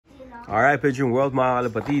All right, Pigeon World, mga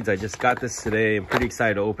kalapatids. I just got this today. I'm pretty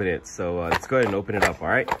excited to open it. So let's go ahead and open it up, all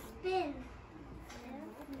right?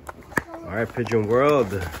 All right, Pigeon World.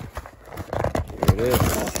 Here it is.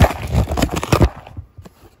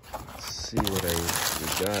 Let's see what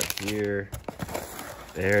we got here.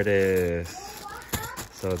 There it is.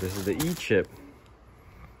 So this is the E-chip.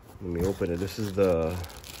 Let me open it. This is the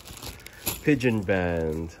pigeon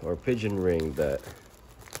band or pigeon ring that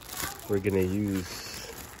we're gonna use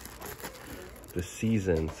this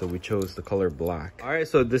season. So we chose the color black. All right,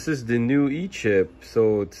 so this is the new E-chip.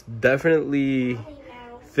 So it's definitely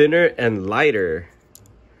thinner and lighter.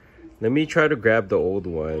 Let me try to grab the old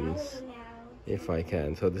ones if I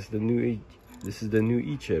can. So this is the new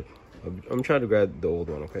E-chip. I'm trying to grab the old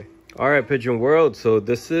one, okay? All right, Pigeon World. So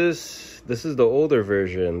this is the older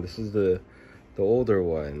version. This is the older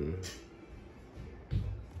one.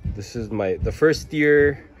 This is the first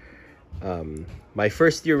year. My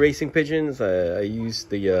first year racing pigeons. I used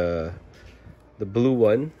the blue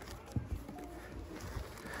one,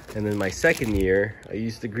 and then my second year I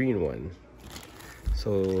used the green one.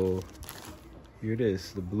 So here it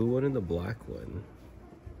is, the blue one and the black one.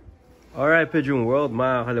 All right, Pigeon World,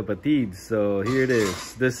 mga kalapatids. So here it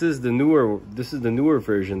is. This is the newer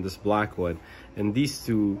version, this black one, and these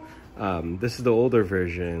two, this is the older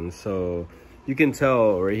version. So you can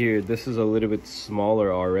tell right here, this is a little bit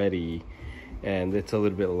smaller already, and it's a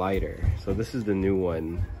little bit lighter. So this is the new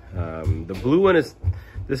one. The blue one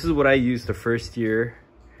this is what I used the first year.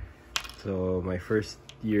 So my first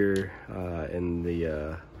year in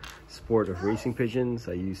the sport of racing pigeons,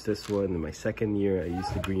 I used this one. In my second year, I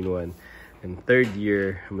used the green one, and third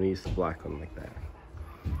year, I'm gonna use the black one like that.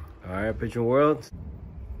 All right, Pigeon World.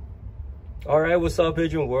 All right, what's up,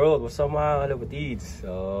 Pigeon World? What's up, mga kalapatids?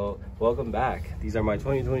 So welcome back. These are my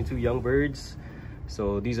 2022 young birds.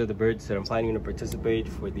 So these are the birds that I'm planning to participate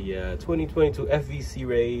for the 2022 FVC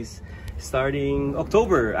race starting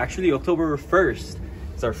October. Actually, October 1st.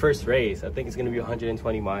 It's our first race. I think it's gonna be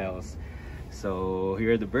 120 miles. So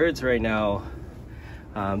here are the birds right now.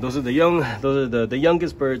 Those are the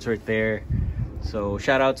youngest birds right there. So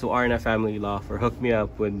shout out to R&F Family Law for hooking me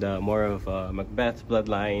up with more of Macbeth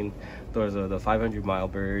bloodline. Those are the 500-mile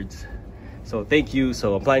birds. So thank you.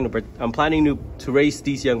 So I'm planning to race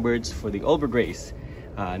these young birds for the Oldberg race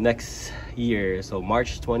next year. So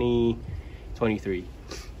March 2023.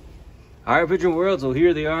 All right, Pigeon World. So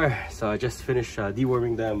here they are. So I just finished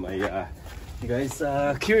deworming them. You guys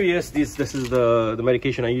curious, this is the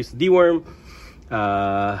medication I use to deworm.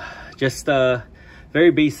 Just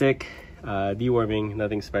very basic deworming,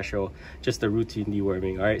 nothing special, just a routine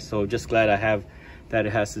deworming. All right, so just glad I have that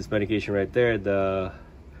it has this medication right there, the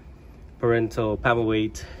parental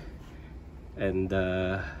pamawate and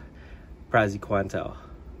praziquantel.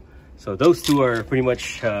 So those two are pretty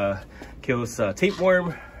much kills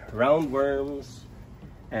tapeworm, roundworms,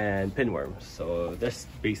 and pinworms. So that's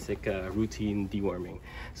basic routine deworming.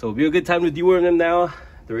 So it'll be a good time to deworm them now.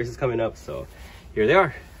 The race is coming up, so here they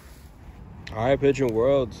are. All right, Pigeon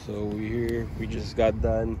World. So we just got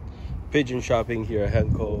done pigeon shopping here at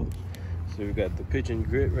Henco. So we've got the pigeon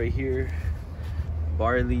grit right here,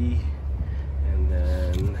 barley, and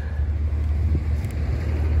then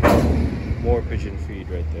more pigeon feed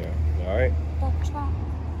right there. All right,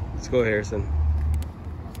 let's go, Harrison.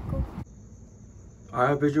 All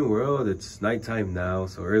right, Pigeon World, it's nighttime now.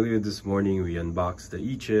 So earlier this morning, we unboxed the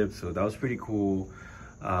E-chip. So that was pretty cool.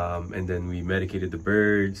 And then we medicated the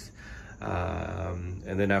birds.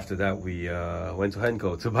 And then after that, we went to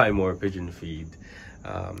Henco to buy more pigeon feed.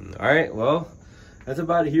 All right, well, that's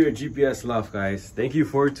about it here at GPS Love, guys. Thank you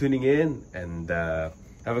for tuning in, and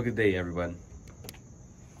have a good day, everyone.